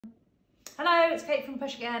Hello, it's Kate from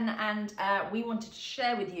Push Again, and we wanted to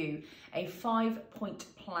share with you a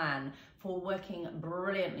 5-point plan for working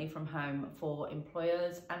brilliantly from home for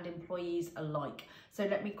employers and employees alike. So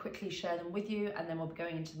let me quickly share them with you, and then we'll be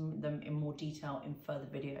going into them in more detail in further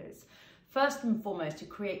videos. First and foremost, to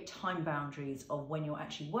create time boundaries of when you're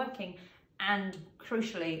actually working and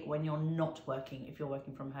crucially when you're not working if you're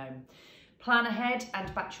working from home. Plan ahead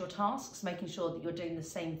and batch your tasks, making sure that you're doing the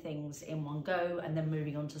same things in one go and then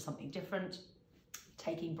moving on to something different.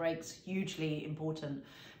 Taking breaks, hugely important.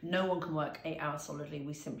 No one can work 8 hours solidly,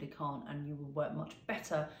 we simply can't, and you will work much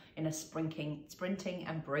better in a sprinting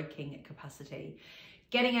and braking capacity.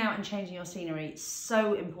 Getting out and changing your scenery,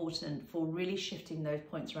 so important for really shifting those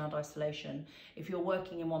points around isolation. If you're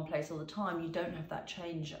working in one place all the time, you don't have that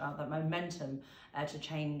change, that momentum to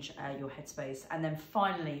change your headspace. And then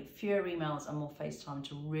finally, fewer emails and more FaceTime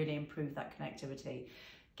to really improve that connectivity.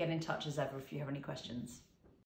 Get in touch as ever if you have any questions.